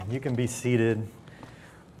You can be seated.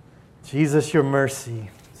 Jesus, your mercy,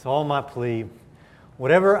 it's all my plea.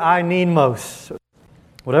 Whatever I need most,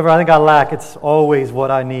 whatever I think I lack, it's always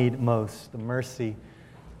what I need most, the mercy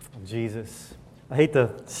of Jesus. I hate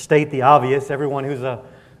to state the obvious. Everyone who's a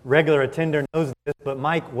regular attender knows this, but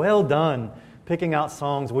Mike, well done picking out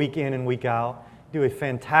songs week in and week out. You do a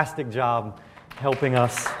fantastic job helping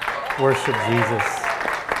us worship Jesus.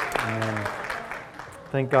 Amen.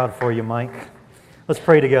 Thank God for you, Mike. Let's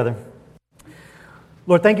pray together.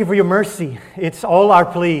 Lord, thank you for your mercy. It's all our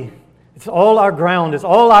plea. It's all our ground. It's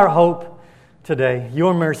all our hope today.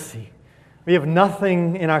 Your mercy. We have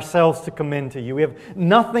nothing in ourselves to commend to you. We have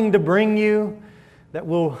nothing to bring you that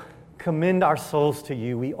will commend our souls to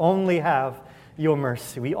you. We only have your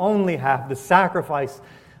mercy. We only have the sacrifice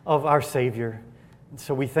of our Savior. And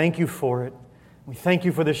so we thank you for it. We thank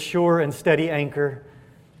you for the sure and steady anchor,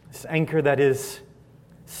 this anchor that is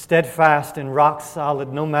steadfast and rock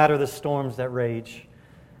solid no matter the storms that rage.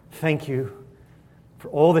 Thank you for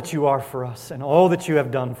all that you are for us and all that you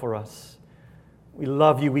have done for us. We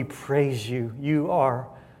love you. We praise you. You are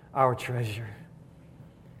our treasure.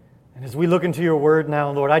 And as we look into your word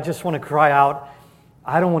now, Lord, I just want to cry out,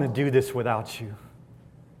 I don't want to do this without you.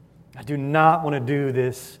 I do not want to do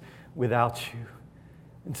this without you.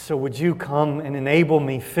 And so would you come and enable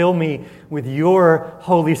me, fill me with your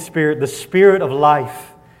Holy Spirit, the Spirit of life.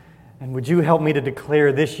 And would you help me to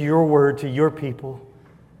declare this, your word, to your people?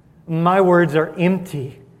 My words are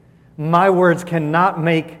empty. My words cannot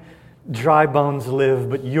make dry bones live,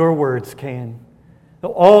 but your words can.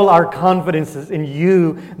 All our confidence is in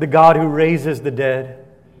you, the God who raises the dead.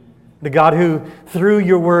 The God who, through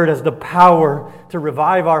your word, has the power to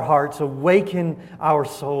revive our hearts, awaken our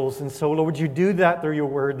souls. And so, Lord, would you do that through your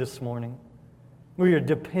word this morning? We are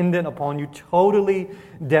dependent upon you, totally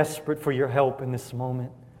desperate for your help in this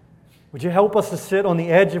moment. Would you help us to sit on the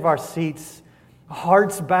edge of our seats,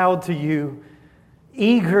 hearts bowed to you,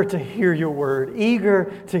 eager to hear your word,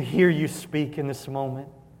 eager to hear you speak in this moment?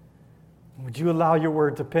 Would you allow your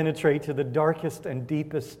word to penetrate to the darkest and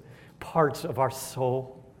deepest parts of our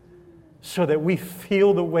soul so that we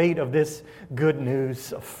feel the weight of this good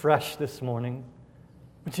news afresh this morning?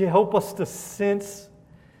 Would you help us to sense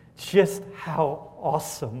just how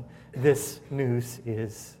awesome this news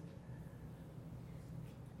is?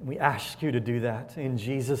 We ask you to do that in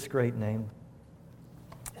Jesus' great name.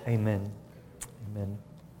 Amen. Amen.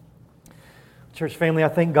 Church family, I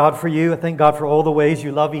thank God for you. I thank God for all the ways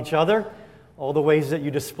you love each other, all the ways that you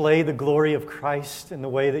display the glory of Christ and the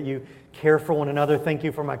way that you care for one another. Thank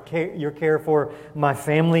you for your care for my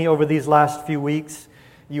family over these last few weeks.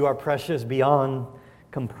 You are precious beyond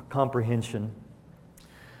comprehension.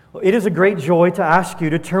 Well, it is a great joy to ask you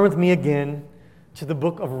to turn with me again to the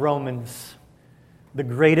book of Romans, the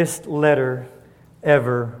greatest letter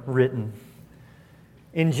ever written.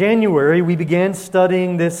 In January, we began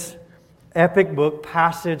studying this epic book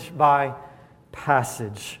passage by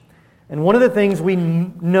passage. And one of the things we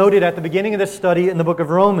noted at the beginning of this study in the book of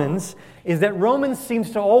Romans is that Romans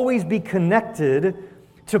seems to always be connected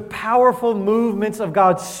to powerful movements of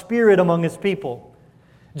God's Spirit among His people.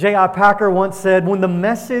 J.I. Packer once said, when the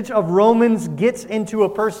message of Romans gets into a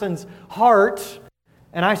person's heart,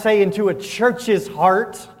 and I say into a church's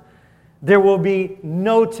heart, there will be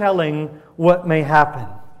no telling what may happen.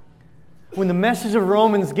 When the message of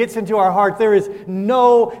Romans gets into our heart, there is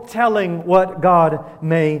no telling what God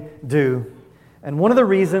may do. And one of the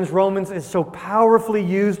reasons Romans is so powerfully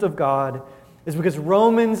used of God is because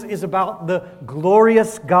Romans is about the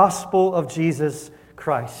glorious gospel of Jesus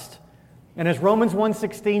Christ. And as Romans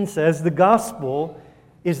 1:16 says, the gospel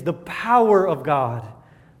is the power of God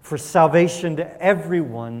for salvation to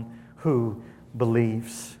everyone who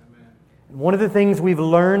believes. And one of the things we've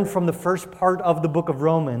learned from the first part of the book of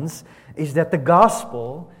Romans is that the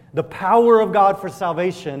gospel, the power of God for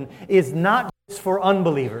salvation, is not just for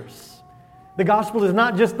unbelievers. The gospel is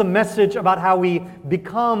not just the message about how we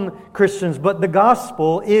become Christians, but the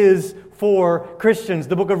gospel is for Christians.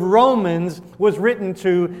 The book of Romans was written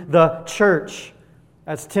to the church.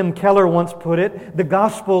 As Tim Keller once put it, the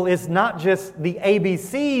gospel is not just the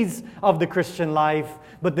ABCs of the Christian life,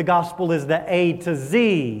 but the gospel is the A to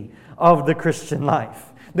Z of the Christian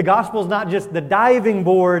life. The gospel is not just the diving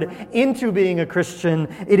board into being a Christian,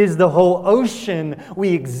 it is the whole ocean we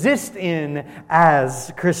exist in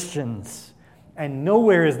as Christians. And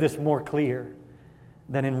nowhere is this more clear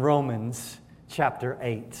than in Romans chapter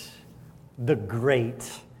 8, the great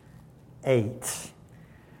 8.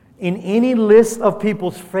 In any list of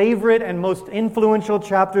people's favorite and most influential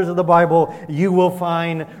chapters of the Bible, you will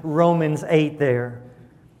find Romans 8 there.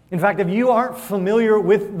 In fact, if you aren't familiar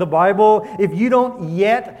with the Bible, if you don't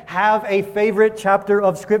yet have a favorite chapter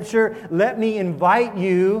of Scripture, let me invite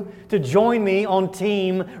you to join me on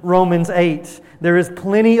Team Romans 8. There is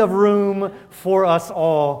plenty of room for us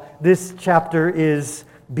all. This chapter is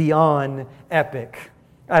beyond epic.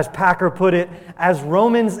 As Packer put it, as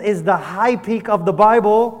Romans is the high peak of the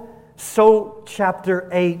Bible, so chapter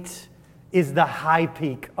 8 is the high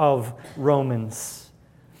peak of Romans.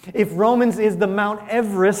 If Romans is the Mount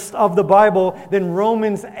Everest of the Bible, then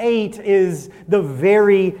Romans 8 is the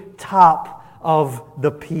very top of the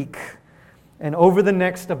peak. And over the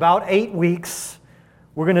next about 8 weeks,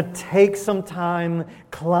 we're going to take some time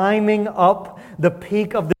climbing up the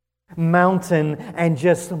peak of the mountain and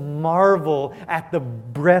just marvel at the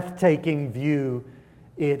breathtaking view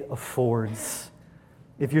it affords.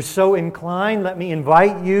 If you're so inclined, let me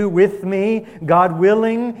invite you with me, God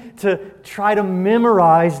willing, to try to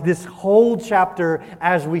memorize this whole chapter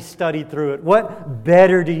as we study through it. What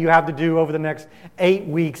better do you have to do over the next 8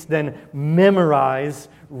 weeks than memorize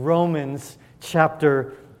Romans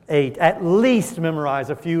chapter 8? At least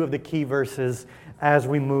memorize a few of the key verses as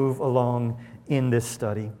we move along in this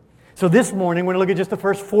study. So this morning, we're going to look at just the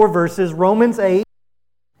first 4 verses, Romans 8,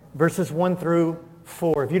 verses 1 through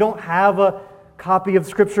 4. If you don't have a copy of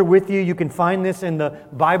Scripture with you, you can find this in the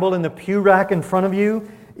Bible in the pew rack in front of you.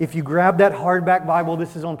 If you grab that hardback Bible,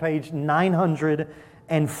 this is on page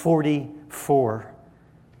 944.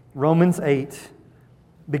 Romans 8,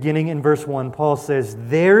 beginning in verse 1, Paul says,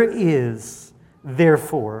 "There is,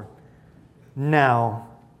 therefore, now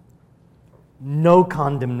no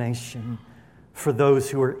condemnation for those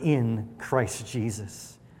who are in Christ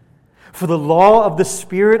Jesus. For the law of the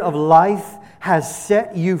Spirit of life has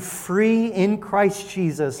set you free in Christ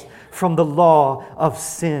Jesus from the law of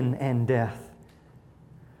sin and death.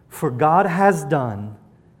 For God has done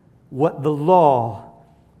what the law,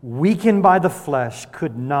 weakened by the flesh,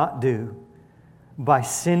 could not do, by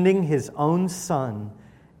sending His own Son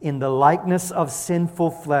in the likeness of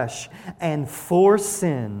sinful flesh, and for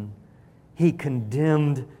sin He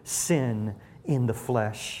condemned sin in the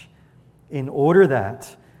flesh, in order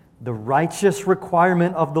that the righteous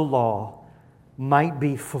requirement of the law might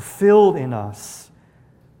be fulfilled in us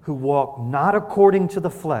who walk not according to the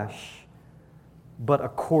flesh, but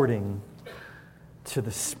according to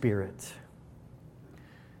the Spirit."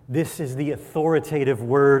 This is the authoritative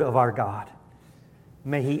word of our God.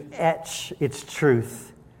 May He etch its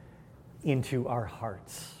truth into our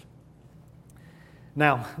hearts.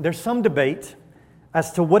 Now, there's some debate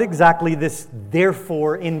as to what exactly this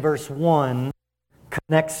 "therefore" in verse 1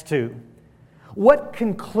 connects to. What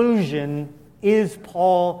conclusion is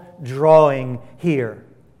Paul drawing here?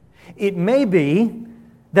 It may be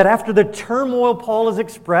that after the turmoil Paul has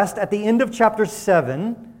expressed at the end of chapter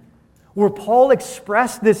 7, where Paul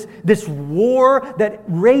expressed this war that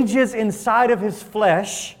rages inside of his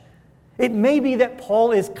flesh, it may be that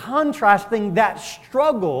Paul is contrasting that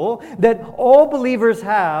struggle that all believers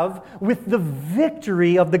have with the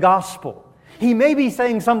victory of the gospel. He may be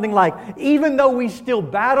saying something like, even though we still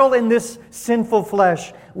battle in this sinful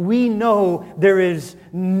flesh, we know there is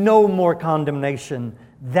no more condemnation.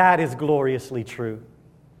 That is gloriously true.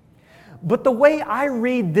 But the way I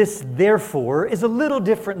read this "therefore" is a little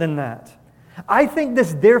different than that. I think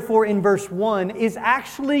this "therefore" in verse 1 is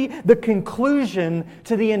actually the conclusion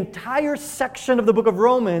to the entire section of the book of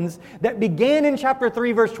Romans that began in chapter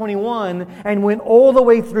 3, verse 21, and went all the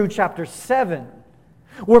way through chapter 7.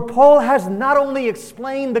 Where Paul has not only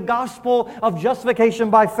explained the gospel of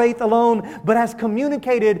justification by faith alone, but has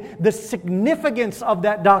communicated the significance of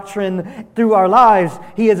that doctrine through our lives.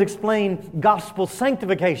 He has explained gospel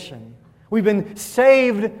sanctification. We've been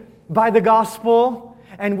saved by the gospel,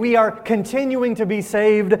 and we are continuing to be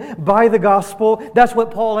saved by the gospel. That's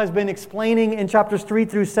what Paul has been explaining in chapters 3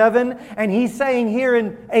 through 7. And he's saying here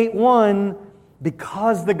in 8:1,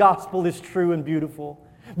 because the gospel is true and beautiful,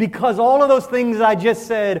 because all of those things I just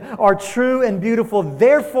said are true and beautiful,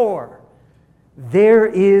 therefore, there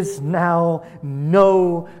is now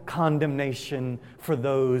no condemnation for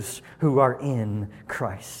those who are in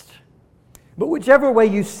Christ. But whichever way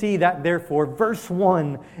you see that, therefore, verse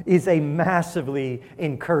 1 is a massively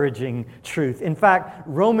encouraging truth. In fact,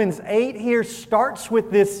 Romans 8 here starts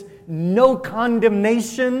with this no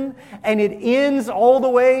condemnation, and it ends all the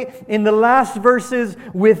way in the last verses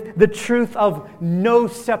with the truth of no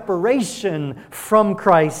separation from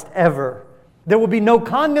Christ ever. There will be no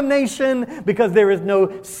condemnation because there is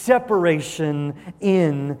no separation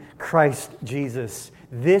in Christ Jesus.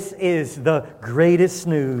 This is the greatest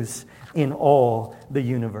news in all the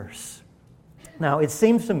universe. Now, it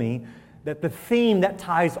seems to me that the theme that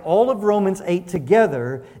ties all of Romans 8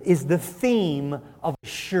 together is the theme of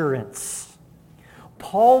assurance.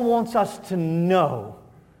 Paul wants us to know,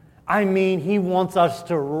 he wants us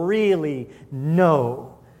to really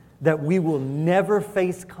know that we will never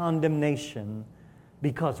face condemnation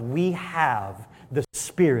because we have the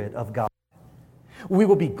Spirit of God. We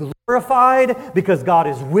will be glorified because God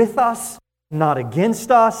is with us, not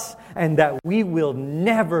against us, and that we will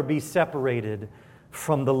never be separated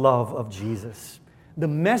from the love of Jesus. The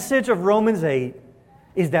message of Romans 8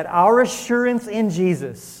 is that our assurance in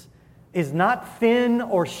Jesus is not thin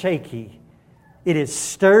or shaky. It is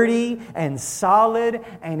sturdy and solid,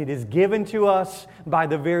 and it is given to us by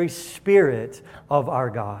the very Spirit of our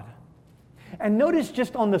God. And notice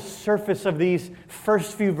just on the surface of these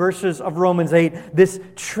first few verses of Romans 8, this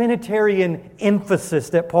Trinitarian emphasis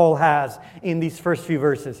that Paul has in these first few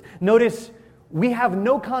verses. Notice, we have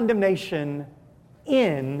no condemnation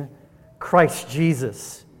in Christ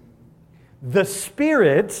Jesus. The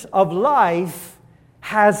Spirit of life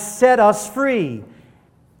has set us free.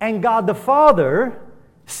 And God the Father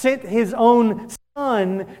sent His own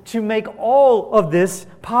Son to make all of this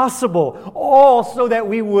possible. All so that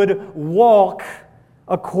we would walk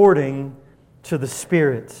according to the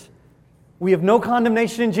Spirit. We have no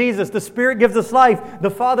condemnation in Jesus. The Spirit gives us life. The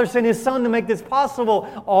Father sent His Son to make this possible.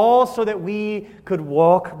 All so that we could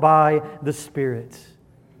walk by the Spirit.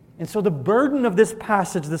 And so the burden of this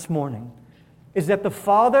passage this morning is that the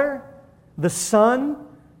Father, the Son,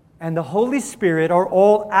 and the Holy Spirit are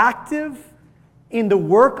all active in the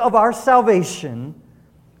work of our salvation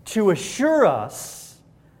to assure us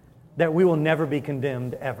that we will never be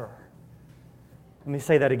condemned ever. Let me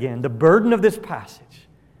say that again. The burden of this passage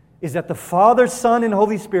is that the Father, Son, and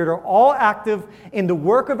Holy Spirit are all active in the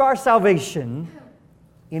work of our salvation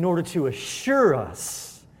in order to assure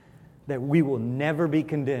us that we will never be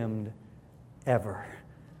condemned ever.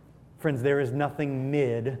 Friends, there is nothing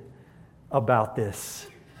mid about this.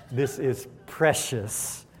 This is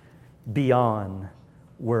precious beyond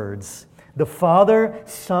words. The Father,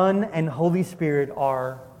 Son, and Holy Spirit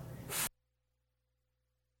are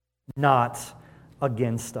not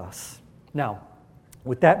against us. Now,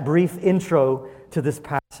 with that brief intro to this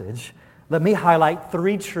passage, let me highlight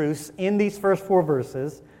three truths in these first four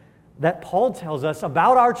verses that Paul tells us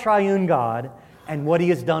about our triune God and what He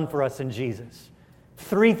has done for us in Jesus.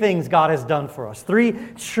 Three things God has done for us. Three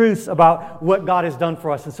truths about what God has done for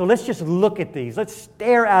us. And so let's just look at these. Let's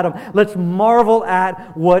stare at them. Let's marvel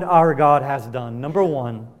at what our God has done. Number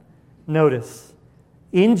one, notice,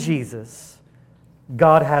 in Jesus,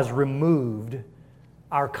 God has removed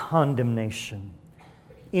our condemnation.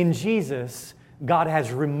 In Jesus, God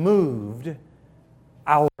has removed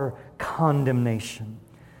our condemnation.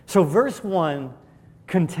 So verse 1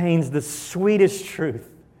 contains the sweetest truth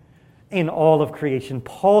in all of creation.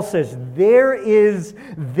 Paul says, there is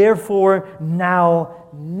therefore now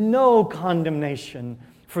no condemnation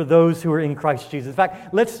for those who are in Christ Jesus. In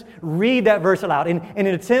fact, let's read that verse aloud. In an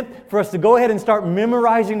attempt for us to go ahead and start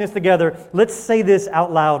memorizing this together, let's say this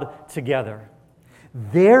out loud together.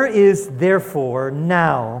 There is therefore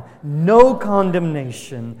now no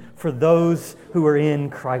condemnation for those who are in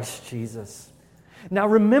Christ Jesus. Now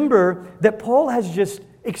remember that Paul has just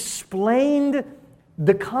explained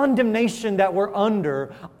the condemnation that we're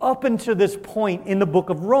under up until this point in the book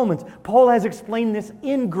of Romans. Paul has explained this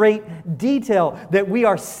in great detail, that we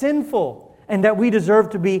are sinful and that we deserve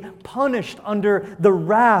to be punished under the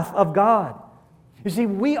wrath of God. You see,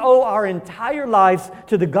 we owe our entire lives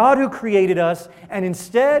to the God who created us, and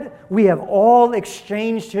instead we have all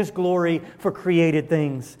exchanged His glory for created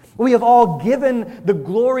things. We have all given the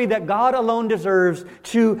glory that God alone deserves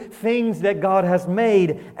to things that God has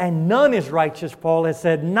made, and none is righteous, Paul has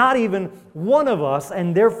said, not even one of us,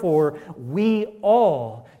 and therefore we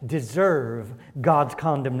all deserve God's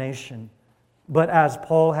condemnation. But as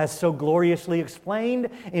Paul has so gloriously explained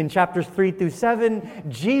in chapters 3 through 7,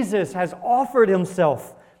 Jesus has offered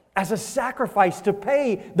Himself as a sacrifice to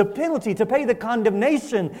pay the penalty, to pay the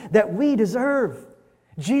condemnation that we deserve.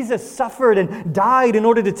 Jesus suffered and died in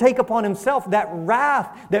order to take upon Himself that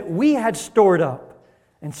wrath that we had stored up.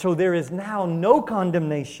 And so there is now no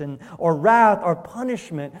condemnation or wrath or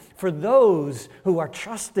punishment for those who are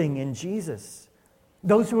trusting in Jesus.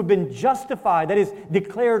 Those who have been justified, that is,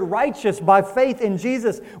 declared righteous by faith in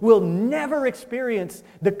Jesus, will never experience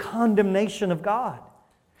the condemnation of God.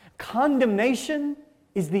 Condemnation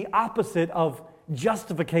is the opposite of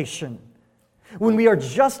justification. When we are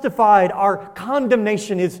justified, our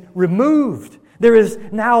condemnation is removed. There is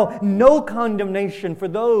now no condemnation for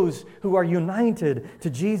those who are united to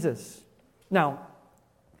Jesus. Now,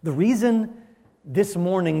 the reason this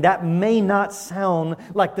morning that may not sound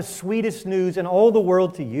like the sweetest news in all the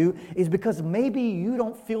world to you is because maybe you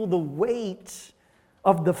don't feel the weight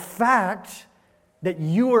of the fact that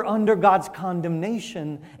you are under God's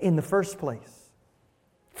condemnation in the first place.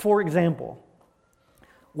 For example,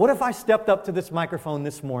 what if I stepped up to this microphone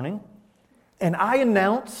this morning and I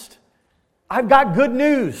announced, I've got good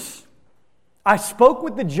news. I spoke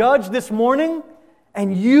with the judge this morning,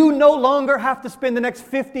 and you no longer have to spend the next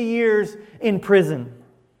 50 years in prison.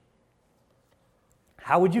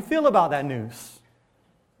 How would you feel about that news?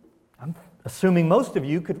 I'm assuming most of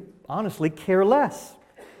you could honestly care less,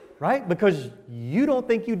 right? Because you don't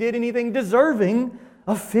think you did anything deserving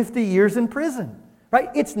of 50 years in prison, right?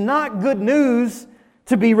 It's not good news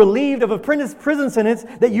to be relieved of a prison sentence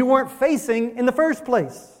that you weren't facing in the first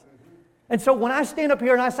place. And so when I stand up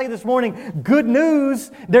here and I say this morning, good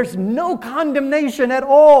news, there's no condemnation at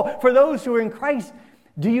all for those who are in Christ.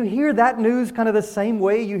 Do you hear that news kind of the same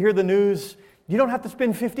way you hear the news, you don't have to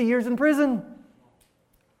spend 50 years in prison?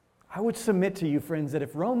 I would submit to you, friends, that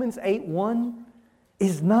if Romans 8:1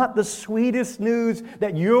 is not the sweetest news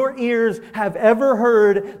that your ears have ever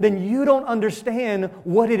heard, then you don't understand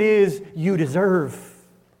what it is you deserve.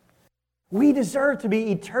 We deserve to be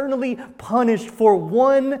eternally punished for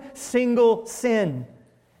one single sin.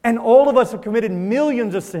 And all of us have committed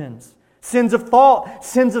millions of sins. Sins of thought,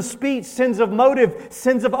 sins of speech, sins of motive,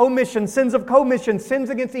 sins of omission, sins of commission, sins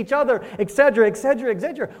against each other, etc., etc.,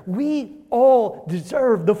 etc. We all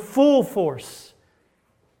deserve the full force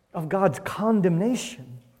of God's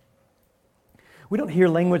condemnation. We don't hear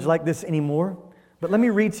language like this anymore, but let me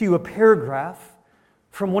read to you a paragraph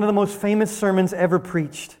from one of the most famous sermons ever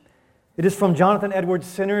preached. It is from Jonathan Edwards'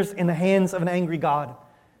 Sinners in the Hands of an Angry God.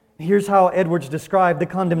 Here's how Edwards described the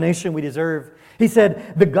condemnation we deserve. He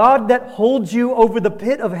said, "The God that holds you over the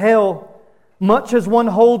pit of hell, much as one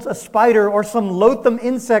holds a spider or some loathsome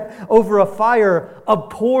insect over a fire,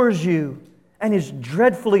 abhors you and is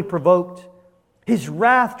dreadfully provoked. His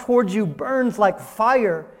wrath towards you burns like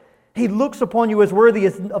fire. He looks upon you as worthy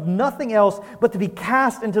of nothing else but to be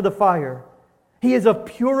cast into the fire. He is of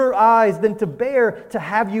purer eyes than to bear to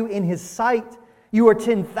have you in His sight. You are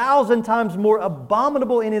 10,000 times more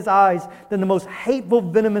abominable in His eyes than the most hateful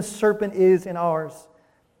venomous serpent is in ours.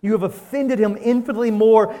 You have offended Him infinitely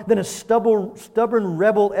more than a stubborn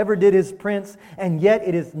rebel ever did his prince, and yet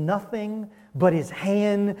it is nothing but His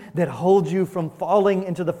hand that holds you from falling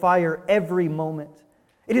into the fire every moment.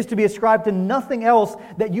 It is to be ascribed to nothing else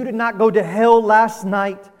that you did not go to hell last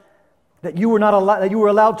night, that you were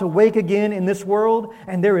allowed to wake again in this world,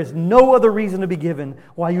 and there is no other reason to be given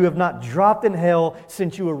why you have not dropped in hell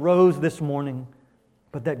since you arose this morning,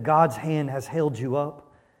 but that God's hand has held you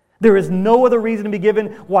up. There is no other reason to be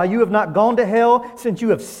given why you have not gone to hell since you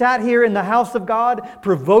have sat here in the house of God,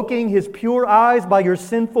 provoking His pure eyes by your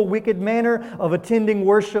sinful, wicked manner of attending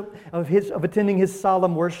worship, of attending His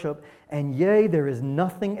solemn worship. And yea, there is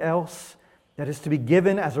nothing else that is to be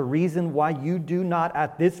given as a reason why you do not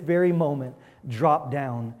at this very moment drop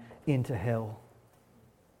down into hell."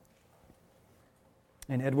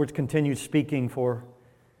 And Edwards continued speaking for,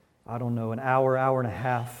 an hour and a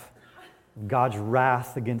half, of God's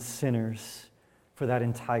wrath against sinners for that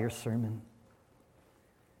entire sermon.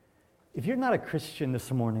 If you're not a Christian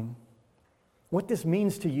this morning, what this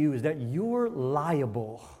means to you is that you're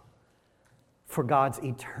liable for God's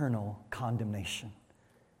eternal condemnation.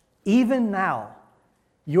 Even now,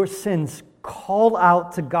 your sins call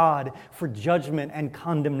out to God for judgment and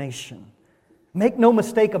condemnation. Make no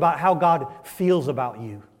mistake about how God feels about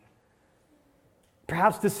you.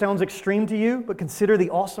 Perhaps this sounds extreme to you, but consider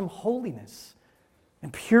the awesome holiness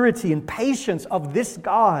and purity and patience of this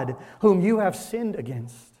God whom you have sinned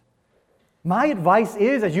against. My advice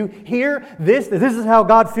is, as you hear this is how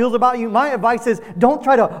God feels about you, my advice is don't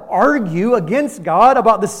try to argue against God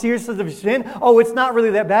about the seriousness of your sin. Oh, it's not really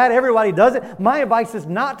that bad. Everybody does it. My advice is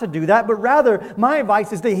not to do that, but rather my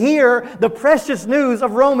advice is to hear the precious news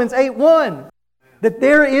of Romans 8:1. That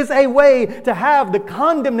there is a way to have the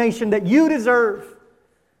condemnation that you deserve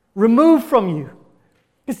removed from you.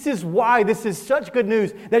 This is why this is such good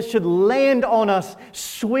news that should land on us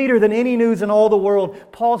sweeter than any news in all the world.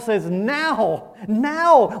 Paul says,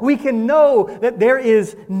 now we can know that there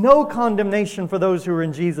is no condemnation for those who are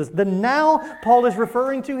in Jesus. The now Paul is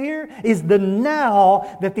referring to here is the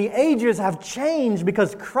now that the ages have changed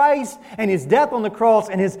because Christ and His death on the cross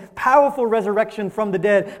and His powerful resurrection from the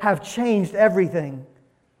dead have changed everything.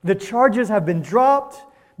 The charges have been dropped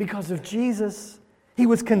because of Jesus. He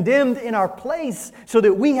was condemned in our place so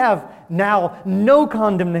that we have now no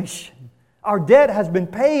condemnation Our debt has been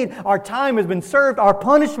paid. Our time has been served. Our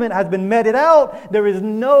punishment has been meted out. There is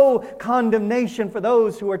no condemnation for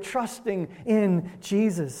those who are trusting in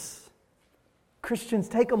Jesus. Christians,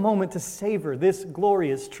 take a moment to savor this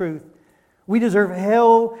glorious truth. We deserve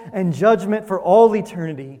hell and judgment for all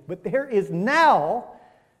eternity, but there is now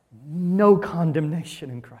no condemnation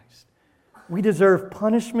in Christ. We deserve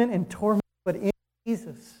punishment and torment, but in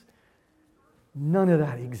Jesus, none of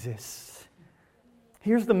that exists.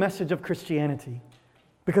 Here's the message of Christianity.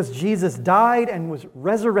 Because Jesus died and was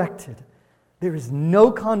resurrected, there is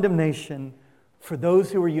no condemnation for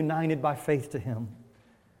those who are united by faith to Him.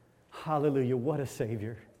 Hallelujah, what a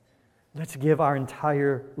Savior. Let's give our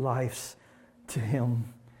entire lives to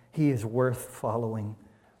Him. He is worth following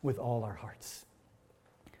with all our hearts.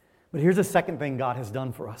 But here's the second thing God has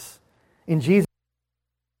done for us.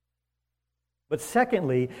 But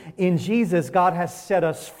secondly, in Jesus, God has set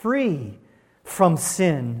us free from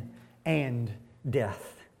sin and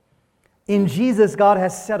death. In Jesus, God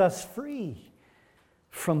has set us free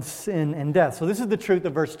from sin and death. So this is the truth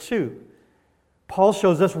of verse 2. Paul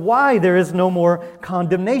shows us why there is no more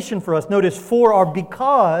condemnation for us. Notice,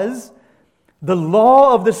 because the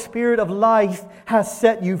law of the Spirit of life has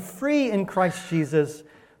set you free in Christ Jesus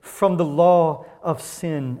from the law of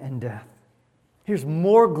sin and death. Here's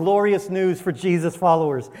more glorious news for Jesus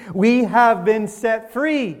followers. We have been set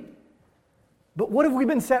free. But what have we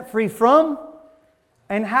been set free from?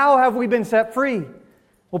 And how have we been set free?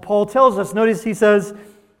 Well, Paul tells us, notice he says,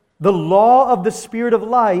 the law of the Spirit of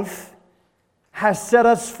life has set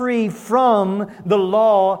us free from the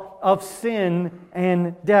law of sin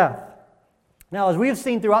and death. Now, as we have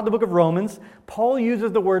seen throughout the book of Romans, Paul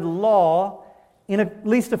uses the word law in at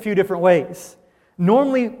least a few different ways.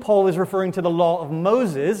 Normally, Paul is referring to the law of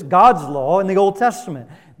Moses, God's law in the Old Testament.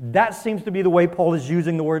 That seems to be the way Paul is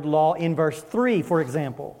using the word law in verse 3, for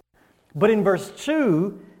example. But in verse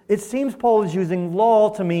 2, it seems Paul is using law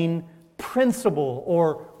to mean principle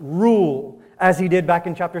or rule, as he did back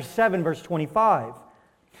in chapter 7, verse 25.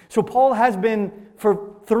 So Paul has been,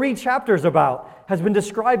 for 3 chapters has been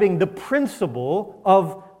describing the principle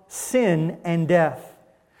of sin and death.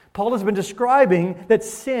 Paul has been describing that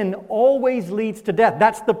sin always leads to death.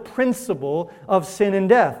 That's the principle of sin and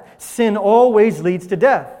death. Sin always leads to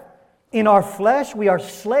death. In our flesh, we are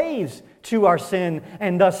slaves to our sin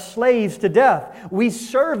and thus slaves to death. We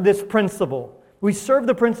serve this principle. We serve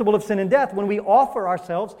the principle of sin and death when we offer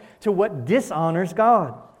ourselves to what dishonors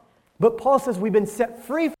God. But Paul says we've been set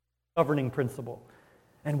free from the governing principle.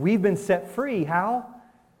 And we've been set free, how?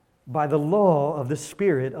 By the law of the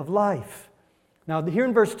Spirit of life. Now, here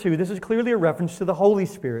in verse 2, this is clearly a reference to the Holy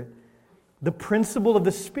Spirit. The principle of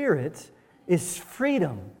the Spirit is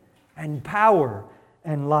freedom and power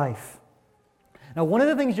and life. Now, one of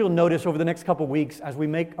the things you'll notice over the next couple of weeks as we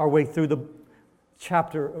make our way through the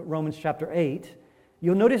chapter, Romans chapter 8,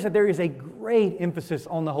 you'll notice that there is a great emphasis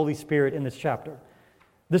on the Holy Spirit in this chapter.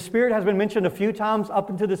 The Spirit has been mentioned a few times up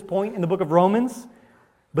until this point in the book of Romans,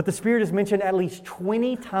 but the Spirit is mentioned at least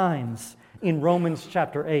 20 times in Romans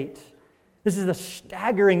chapter 8. This is a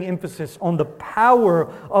staggering emphasis on the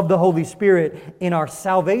power of the Holy Spirit in our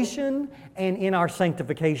salvation and in our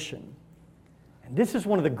sanctification. And this is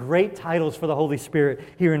one of the great titles for the Holy Spirit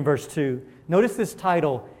here in verse 2. Notice this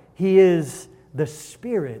title, He is the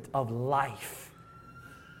Spirit of life.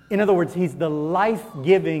 In other words, He's the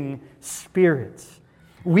life-giving Spirit.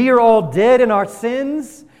 We are all dead in our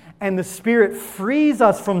sins, and the Spirit frees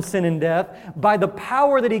us from sin and death by the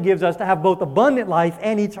power that He gives us to have both abundant life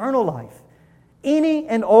and eternal life. Any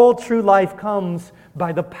and all true life comes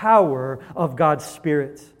by the power of God's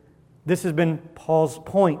Spirit. This has been Paul's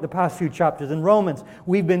point the past few chapters in Romans.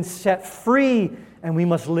 We've been set free, and we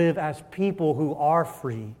must live as people who are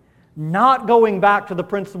free. Not going back to the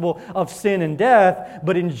principle of sin and death,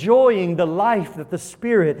 but enjoying the life that the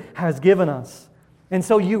Spirit has given us. And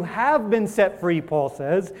so you have been set free, Paul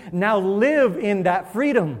says. Now live in that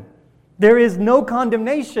freedom. There is no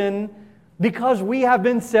condemnation because we have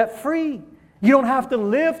been set free. You don't have to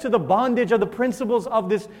live to the bondage of the principles of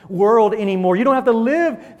this world anymore. You don't have to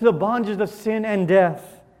live to the bondage of sin and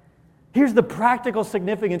death. Here's the practical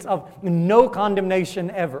significance of no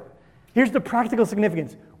condemnation ever. Here's the practical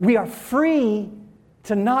significance. We are free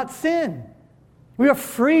to not sin. We are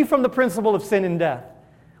free from the principle of sin and death.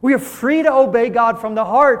 We are free to obey God from the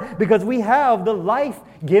heart because we have the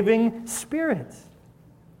life-giving Spirit.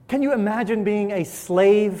 Can you imagine being a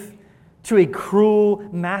slave to a cruel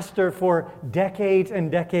master for decades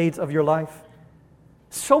and decades of your life?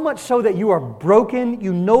 So much so that you are broken,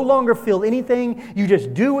 you no longer feel anything, you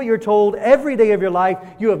just do what you're told every day of your life,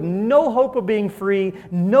 you have no hope of being free,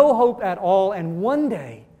 no hope at all, and one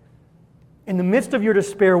day In the midst of your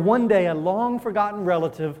despair, one day a long-forgotten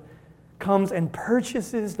relative comes and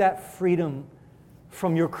purchases that freedom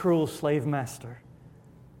from your cruel slave master.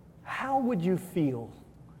 How would you feel?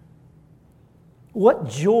 What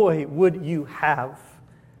joy would you have?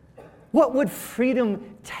 What would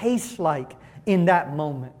freedom taste like in that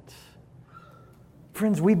moment?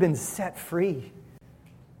 Friends, we've been set free.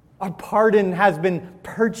 Our pardon has been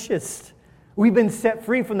purchased. We've been set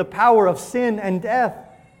free from the power of sin and death.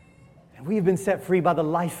 And we've been set free by the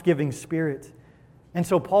life-giving Spirit. And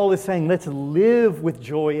so Paul is saying, let's live with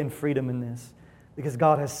joy and freedom in this, because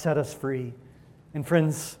God has set us free. And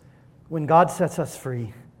friends, when God sets us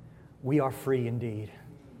free, we are free indeed.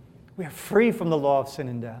 We are free from the law of sin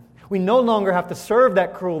and death. We no longer have to serve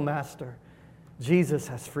that cruel master. Jesus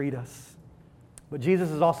has freed us. But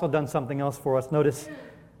Jesus has also done something else for us. Notice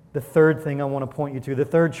the third thing I want to point you to, the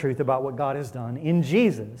third truth about what God has done. In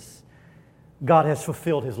Jesus, God has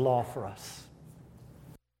fulfilled His law for us.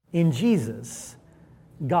 In Jesus,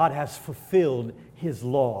 God has fulfilled His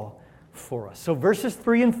law for us. So verses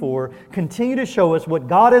 3 and 4 continue to show us what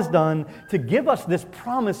God has done to give us this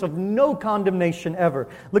promise of no condemnation ever.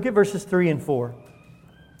 Look at verses 3 and 4.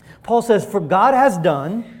 Paul says, "For God has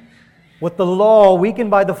done what the law,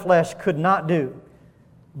 weakened by the flesh, could not do,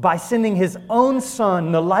 by sending His own Son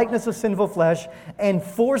in the likeness of sinful flesh, and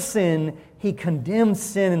for sin He condemned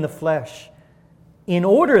sin in the flesh, in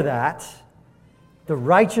order that the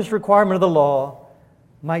righteous requirement of the law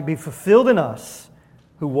might be fulfilled in us,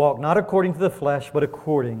 who walk not according to the flesh, but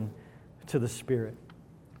according to the Spirit."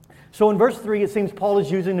 So in verse 3, it seems Paul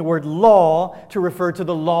is using the word law to refer to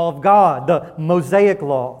the law of God, the Mosaic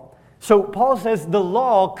law. So Paul says the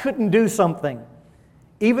law couldn't do something.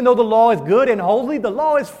 Even though the law is good and holy, the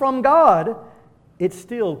law is from God, it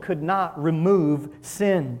still could not remove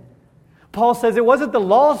sin. Paul says it wasn't the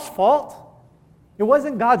law's fault. It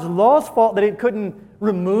wasn't God's law's fault that it couldn't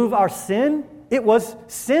remove our sin. It was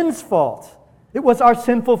sin's fault. It was our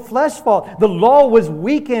sinful flesh fault. The law was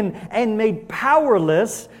weakened and made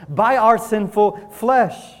powerless by our sinful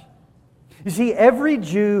flesh. You see, every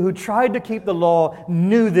Jew who tried to keep the law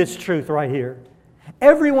knew this truth right here.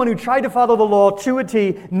 Everyone who tried to follow the law to a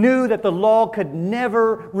T knew that the law could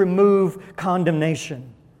never remove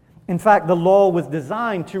condemnation. In fact, the law was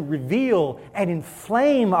designed to reveal and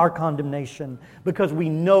inflame our condemnation because we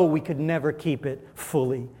know we could never keep it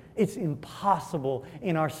fully. It's impossible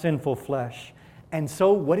in our sinful flesh. And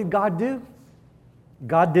so what did God do?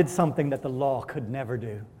 God did something that the law could never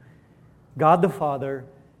do. God the Father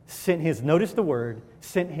sent His, notice the word,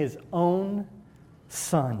 sent His own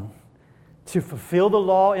Son to fulfill the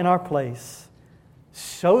law in our place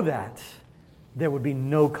so that there would be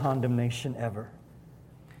no condemnation ever.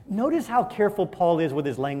 Notice how careful Paul is with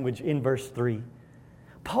his language in verse 3.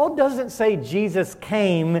 Paul doesn't say Jesus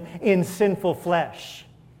came in sinful flesh.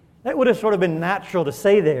 That would have sort of been natural to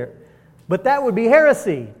say there. But that would be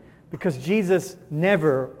heresy because Jesus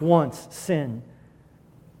never once sinned.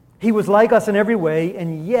 He was like us in every way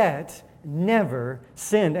and yet never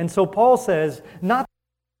sinned. And so Paul says, not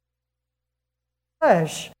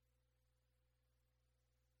flesh,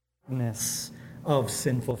 of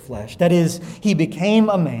sinful flesh. That is, He became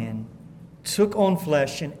a man, took on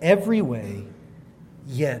flesh in every way,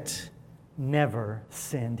 yet never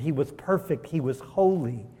sinned. He was perfect. He was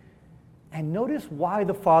holy. And notice why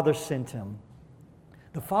the Father sent Him.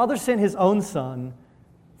 The Father sent His own Son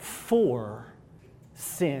for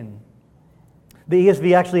sin. The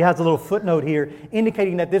ESV actually has a little footnote here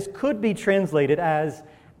indicating that this could be translated as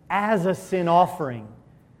a sin offering.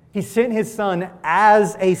 He sent His Son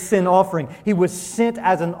as a sin offering. He was sent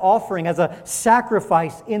as an offering, as a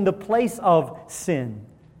sacrifice in the place of sin.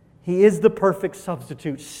 He is the perfect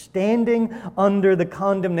substitute, standing under the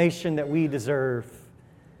condemnation that we deserve.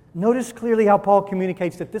 Notice clearly how Paul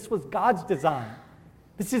communicates that this was God's design.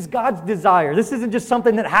 This is God's desire. This isn't just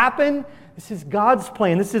something that happened. This is God's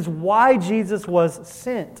plan. This is why Jesus was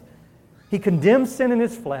sent. He condemned sin in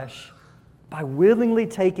His flesh by willingly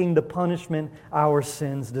taking the punishment our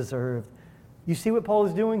sins deserved. You see what Paul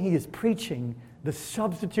is doing? He is preaching the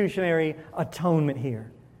substitutionary atonement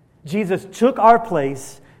here. Jesus took our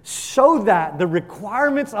place so that the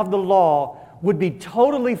requirements of the law would be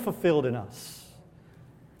totally fulfilled in us.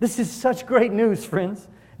 This is such great news, friends.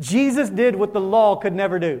 Jesus did what the law could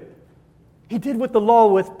never do. He did what the law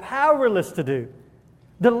was powerless to do.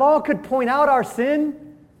 The law could point out our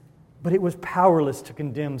sin, but it was powerless to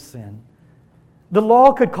condemn sin. The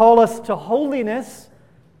law could call us to holiness,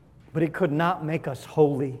 but it could not make us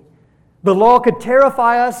holy. The law could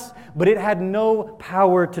terrify us, but it had no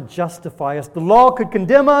power to justify us. The law could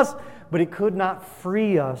condemn us, but it could not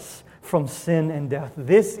free us from sin and death.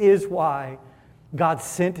 This is why God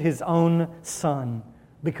sent His own Son,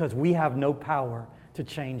 because we have no power to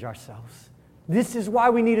change ourselves. This is why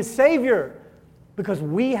we need a Savior, because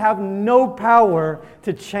we have no power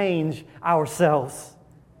to change ourselves.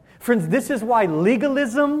 Friends, this is why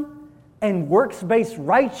legalism and works-based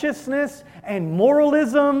righteousness and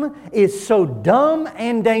moralism is so dumb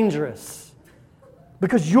and dangerous.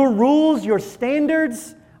 Because your rules, your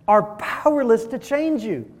standards are powerless to change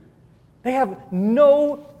you. They have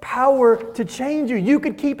no power to change you. You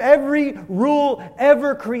could keep every rule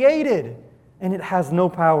ever created, and it has no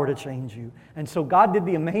power to change you. And so God did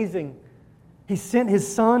the amazing. He sent His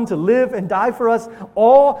Son to live and die for us,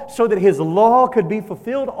 all so that His law could be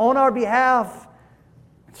fulfilled on our behalf,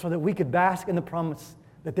 so that we could bask in the promise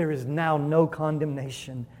that there is now no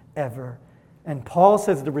condemnation ever. And Paul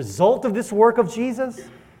says the result of this work of Jesus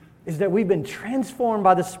is that we've been transformed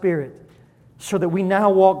by the Spirit, so that we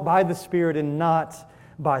now walk by the Spirit and not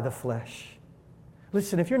by the flesh.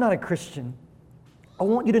 Listen, if you're not a Christian, I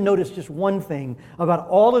want you to notice just one thing about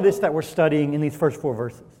all of this that we're studying in these first 4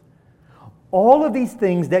 verses. All of these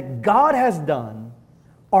things that God has done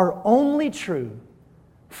are only true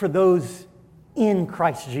for those in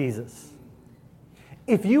Christ Jesus.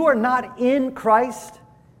 If you are not in Christ,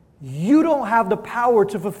 you don't have the power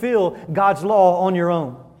to fulfill God's law on your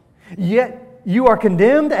own. Yet you are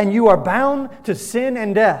condemned and you are bound to sin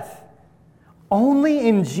and death. Only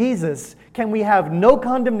in Jesus can we have no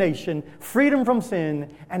condemnation, freedom from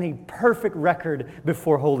sin, and a perfect record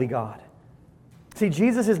before holy God. See,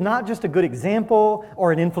 Jesus is not just a good example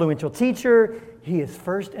or an influential teacher. He is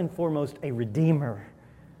first and foremost a Redeemer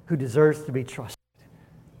who deserves to be trusted.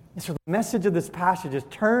 And so the message of this passage is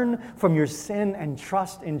turn from your sin and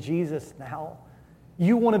trust in Jesus now.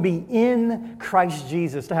 You want to be in Christ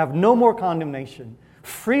Jesus, to have no more condemnation,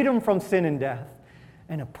 freedom from sin and death,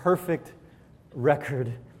 and a perfect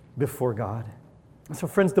record before God. And so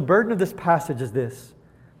friends, the burden of this passage is this.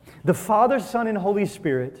 The Father, Son, and Holy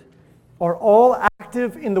Spirit are all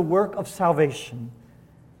active in the work of salvation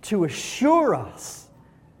to assure us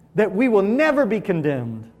that we will never be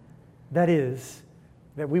condemned. That is,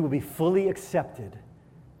 that we will be fully accepted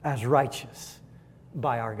as righteous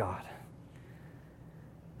by our God.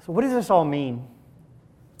 So what does this all mean?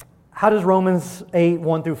 How does Romans 8,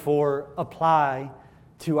 1 through 4 apply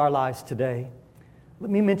to our lives today? Let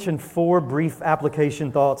me mention 4 brief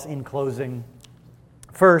application thoughts in closing.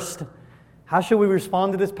 First, how should we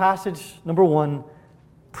respond to this passage? Number 1,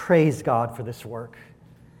 praise God for this work.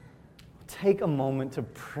 Take a moment to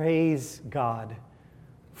praise God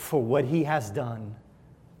for what He has done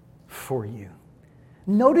for you.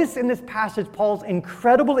 Notice in this passage Paul's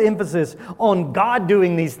incredible emphasis on God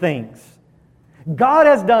doing these things. God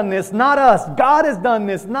has done this, not us. God has done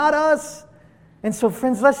this, not us. And so,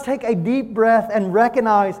 friends, let's take a deep breath and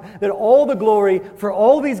recognize that all the glory for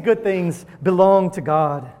all these good things belong to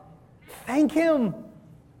God. Thank Him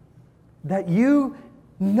that you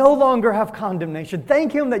no longer have condemnation.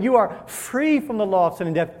 Thank Him that you are free from the law of sin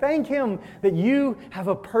and death. Thank Him that you have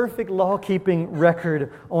a perfect law-keeping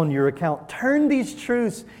record on your account. Turn these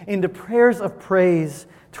truths into prayers of praise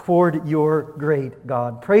toward your great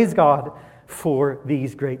God. Praise God for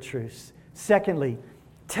these great truths. Secondly,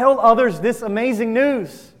 tell others this amazing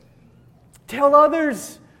news. Tell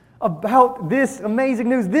others about this amazing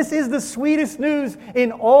news. This is the sweetest news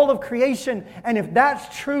in all of creation. And if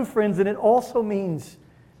that's true, friends, then it also means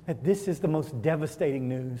that this is the most devastating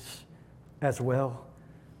news as well.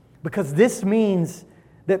 Because this means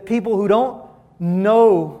that people who don't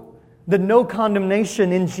know the no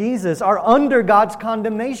condemnation in Jesus are under God's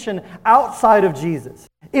condemnation outside of Jesus.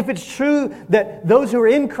 If it's true that those who are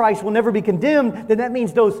in Christ will never be condemned, then that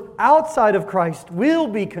means those outside of Christ will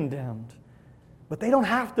be condemned. But they don't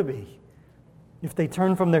have to be if they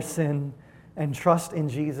turn from their sin and trust in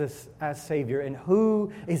Jesus as Savior. And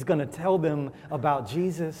who is going to tell them about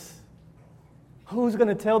Jesus? Who's going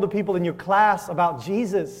to tell the people in your class about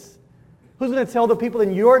Jesus? Who's going to tell the people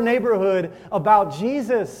in your neighborhood about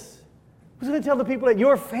Jesus? Who's going to tell the people at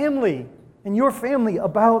your family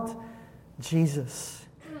about Jesus?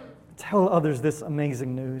 Tell others this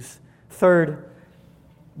amazing news. Third,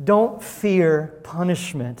 don't fear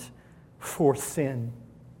punishment for sin.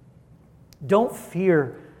 Don't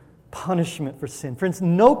fear punishment for sin. Friends,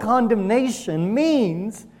 no condemnation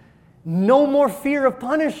means no more fear of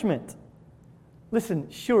punishment. Listen,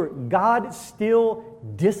 sure, God still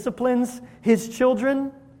disciplines His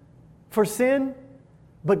children for sin,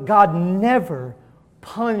 but God never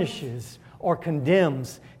punishes or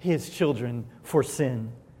condemns His children for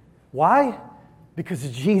sin. Why? Because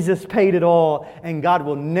Jesus paid it all, and God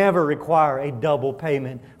will never require a double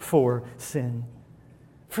payment for sin.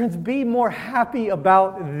 Friends, be more happy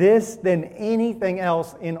about this than anything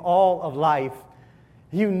else in all of life.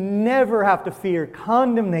 You never have to fear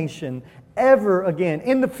condemnation ever again,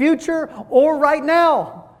 in the future or right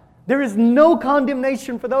now. There is no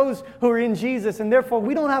condemnation for those who are in Jesus, and therefore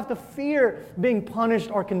we don't have to fear being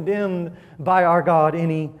punished or condemned by our God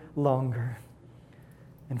any longer.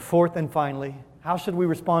 And fourth and finally, how should we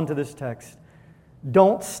respond to this text?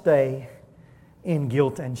 Don't stay in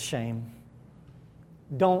guilt and shame.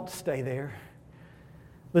 Don't stay there.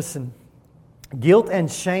 Listen, guilt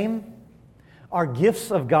and shame are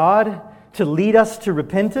gifts of God to lead us to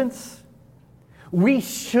repentance. We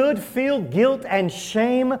should feel guilt and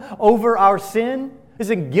shame over our sin.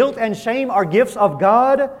 Listen, guilt and shame are gifts of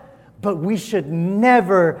God, but we should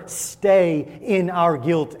never stay in our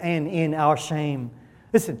guilt and in our shame.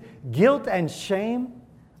 Listen, guilt and shame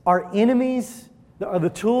are enemies, are the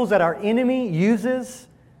tools that our enemy uses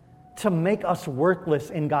to make us worthless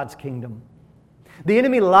in God's kingdom. The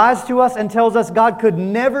enemy lies to us and tells us God could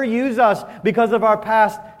never use us because of our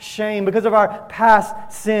past shame, because of our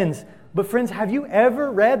past sins. But friends, have you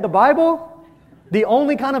ever read the Bible? The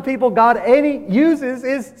only kind of people God uses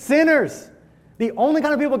is sinners. The only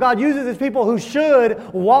kind of people God uses is people who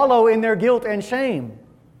should wallow in their guilt and shame.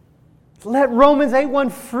 Let Romans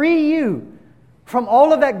 8:1 free you from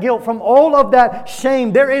all of that guilt, from all of that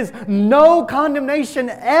shame. There is no condemnation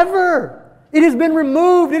ever. It has been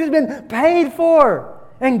removed. It has been paid for.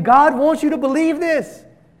 And God wants you to believe this.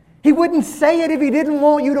 He wouldn't say it if He didn't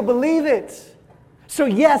want you to believe it. So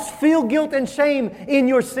yes, feel guilt and shame in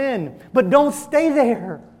your sin, but don't stay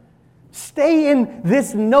there. Stay in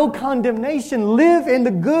this no condemnation. Live in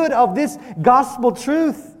the good of this gospel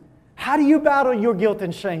truth. How do you battle your guilt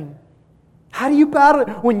and shame? How do you battle it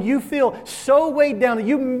when you feel so weighed down that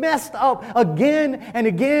you messed up again and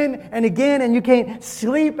again and again and you can't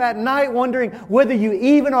sleep at night wondering whether you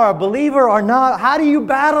even are a believer or not? How do you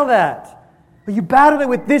battle that? Well, you battle it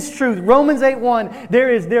with this truth. Romans 8:1,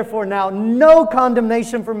 there is therefore now no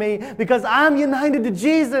condemnation for me because I'm united to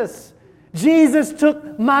Jesus. Jesus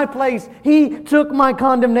took my place. He took my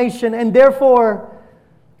condemnation, and therefore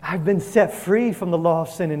I've been set free from the law of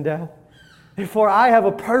sin and death. Therefore, I have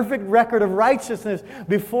a perfect record of righteousness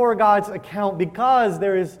before God's account because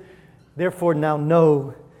there is therefore now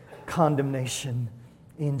no condemnation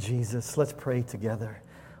in Jesus. Let's pray together.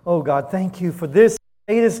 Oh God, thank you for this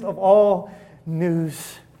greatest of all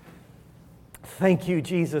news. Thank you,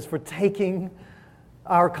 Jesus, for taking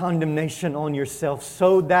our condemnation on yourself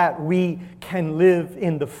so that we can live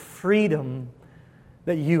in the freedom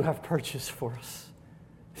that you have purchased for us.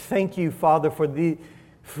 Thank you, Father, for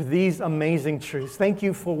these amazing truths. Thank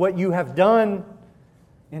you for what you have done.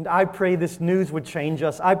 And I pray this news would change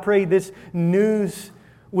us. I pray this news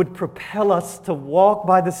would propel us to walk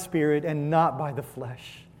by the Spirit and not by the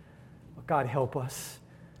flesh. God, help us.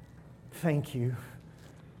 Thank you.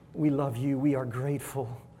 We love you. We are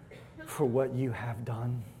grateful for what you have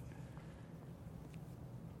done.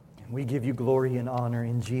 And we give you glory and honor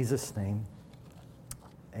in Jesus' name.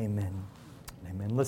 Amen. Amen.